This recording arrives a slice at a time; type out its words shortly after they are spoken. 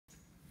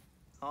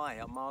Hi,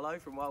 I'm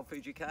Marlo from Wild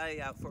Food UK,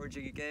 out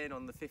foraging again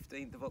on the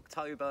 15th of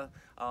October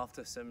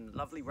after some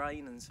lovely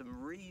rain and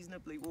some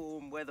reasonably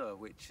warm weather,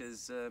 which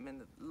has meant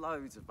that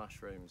loads of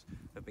mushrooms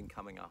have been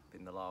coming up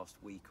in the last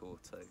week or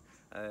two.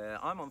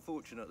 I'm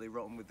unfortunately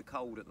rotten with the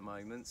cold at the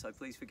moment, so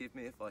please forgive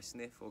me if I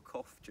sniff or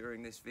cough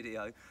during this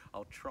video.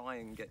 I'll try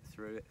and get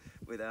through it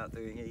without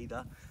doing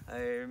either.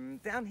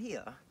 Down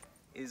here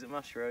is a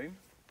mushroom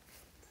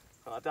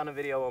I've done a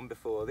video on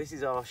before. This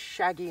is our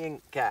Shaggy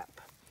Ink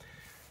Cap.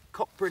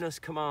 Coprinus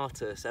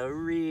comatus, a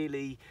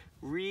really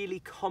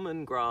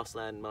common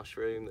grassland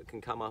mushroom that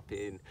can come up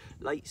in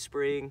late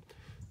spring,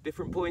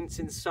 different points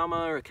in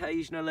summer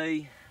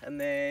occasionally, and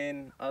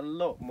then a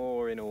lot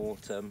more in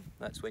autumn.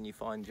 That's when you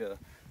find the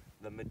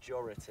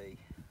majority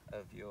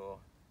of your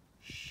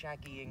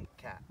shaggy ink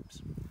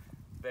caps.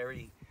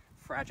 Very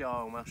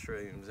fragile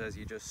mushrooms, as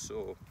you just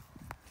saw.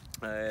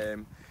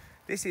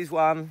 This is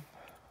one.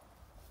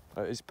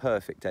 It's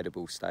perfect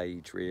edible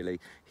stage, really.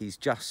 He's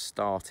just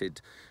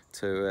started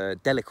to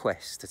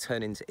deliquesce, to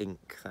turn into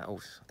ink.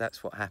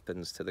 That's what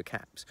happens to the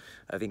caps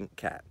of ink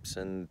caps,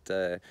 and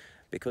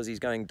because he's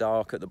going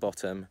dark at the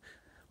bottom,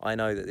 I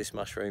know that this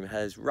mushroom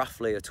has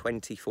roughly a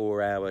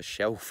 24-hour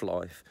shelf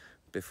life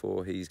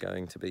before he's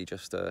going to be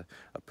just a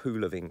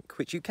pool of ink,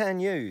 which you can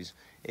use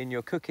in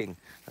your cooking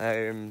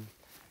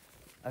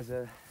as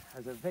a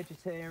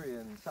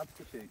vegetarian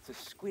substitute to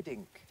squid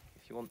ink.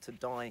 If you want to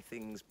dye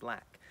things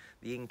black,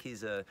 the ink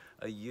is a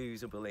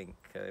usable ink.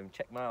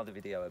 Check my other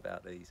video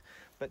about these.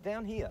 But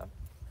down here,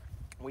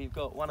 we've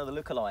got one of the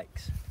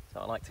lookalikes.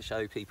 So I like to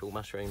show people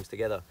mushrooms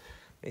together.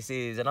 This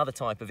is another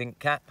type of ink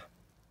cap,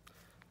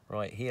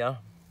 right here.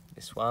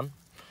 This one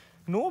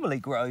normally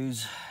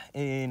grows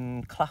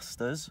in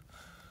clusters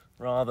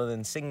rather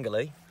than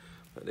singly,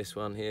 but this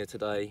one here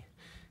today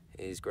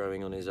is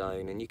growing on his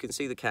own. And you can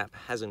see the cap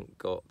hasn't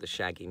got the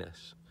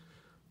shagginess.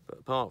 But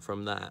apart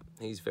from that,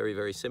 he's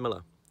very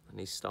similar, and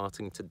he's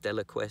starting to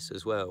deliquesce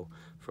as well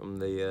from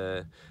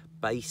the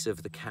base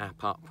of the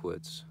cap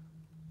upwards.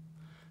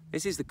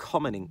 This is the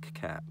common ink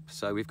cap.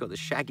 So we've got the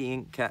shaggy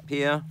ink cap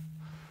here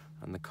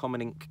and the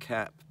common ink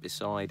cap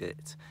beside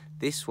it.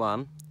 This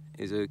one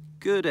is a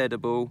good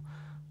edible.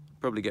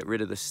 Probably get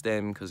rid of the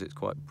stem because it's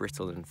quite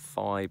brittle and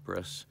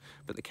fibrous,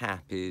 but the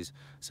cap is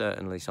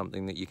certainly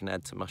something that you can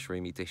add to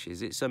mushroomy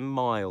dishes. It's a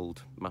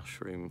mild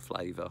mushroom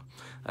flavour.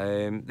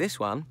 This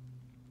one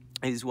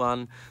is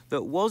one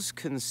that was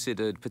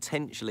considered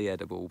potentially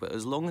edible, but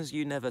as long as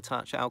you never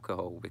touch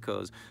alcohol,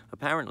 because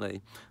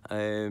apparently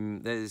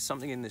there's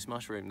something in this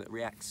mushroom that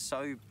reacts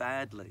so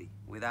badly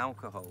with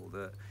alcohol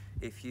that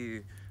if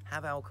you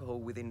have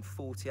alcohol within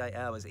 48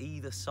 hours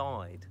either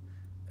side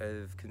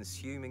of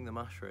consuming the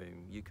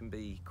mushroom, you can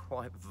be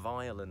quite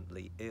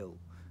violently ill.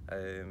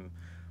 I'm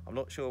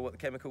not sure what the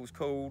chemical's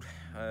called.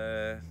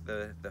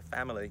 The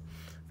family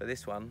for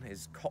this one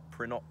is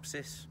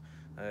Coprinopsis.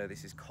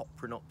 This is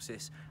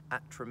Coprinopsis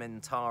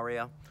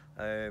atramentaria,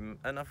 and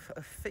I've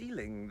a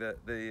feeling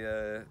that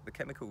the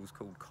chemical is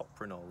called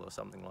coprinol or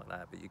something like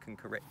that, but you can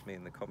correct me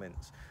in the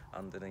comments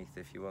underneath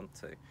if you want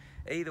to.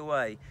 Either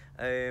way,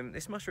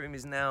 this mushroom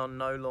is now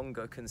no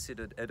longer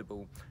considered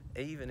edible,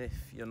 even if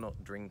you're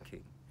not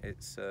drinking.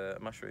 It's a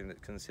mushroom that's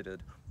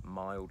considered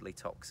mildly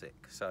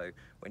toxic. So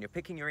when you're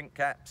picking your ink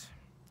caps,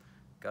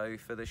 go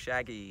for the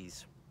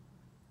shaggies,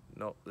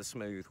 not the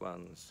smooth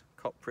ones.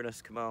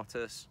 Coprinus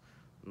comatus,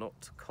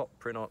 not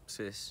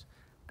Coprinopsis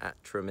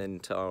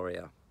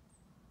atramentaria.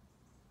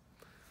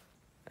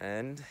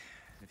 And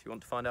if you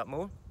want to find out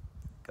more,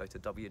 go to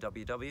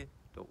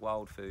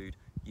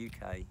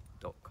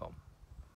www.wildfooduk.com.